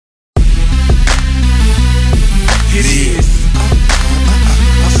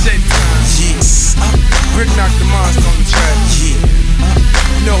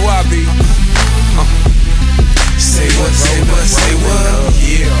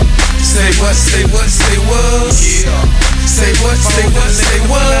what, say what, say what? Yeah. Say what, say what, say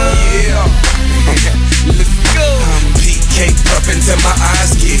what? Yeah. Let's go. PK up until my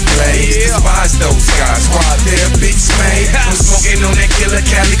eyes get glazed. Despise those guys, why they're bitch made. I'm smoking on that killer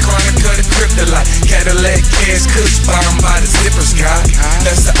Cali chronic of the cryptolite. Cadillac cash kush bombed by the zipper sky.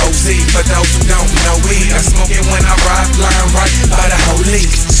 That's the OZ for those who don't know weed. I'm smoking when I ride flying right by the holy.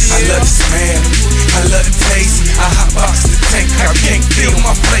 I love the smell, I love the taste. I hotbox the tank, I can't feel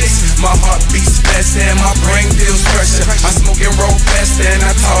my face. My heart beats faster and my brain feels pressure. I smoke and roll faster and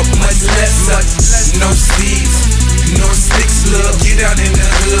I talk much lesser. No seeds, no sticks, look. Get out in the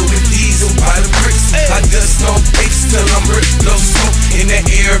hood with diesel by the bricks. I dust no picks till I'm rich, blow smoke in the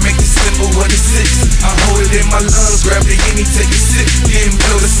air, make it simple with a six. I hold it in my lungs, grab the Henny, take a sip, then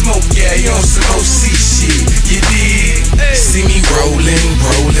blow the smoke. Yeah, you on some OC shit, you dig? See me rolling,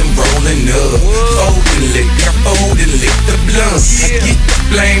 rolling, rolling up. Fold and lick the blunt. I get the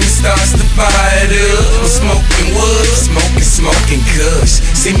flame, starts to fire it up. I'm smoking wood, smoking kush.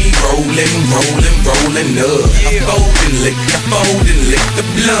 See me rolling, rolling, rolling up. I fold and lick the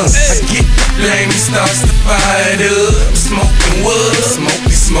blunt. I get the flame, starts to fire it up. I'm smoking wood,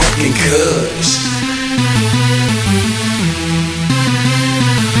 smoking kush.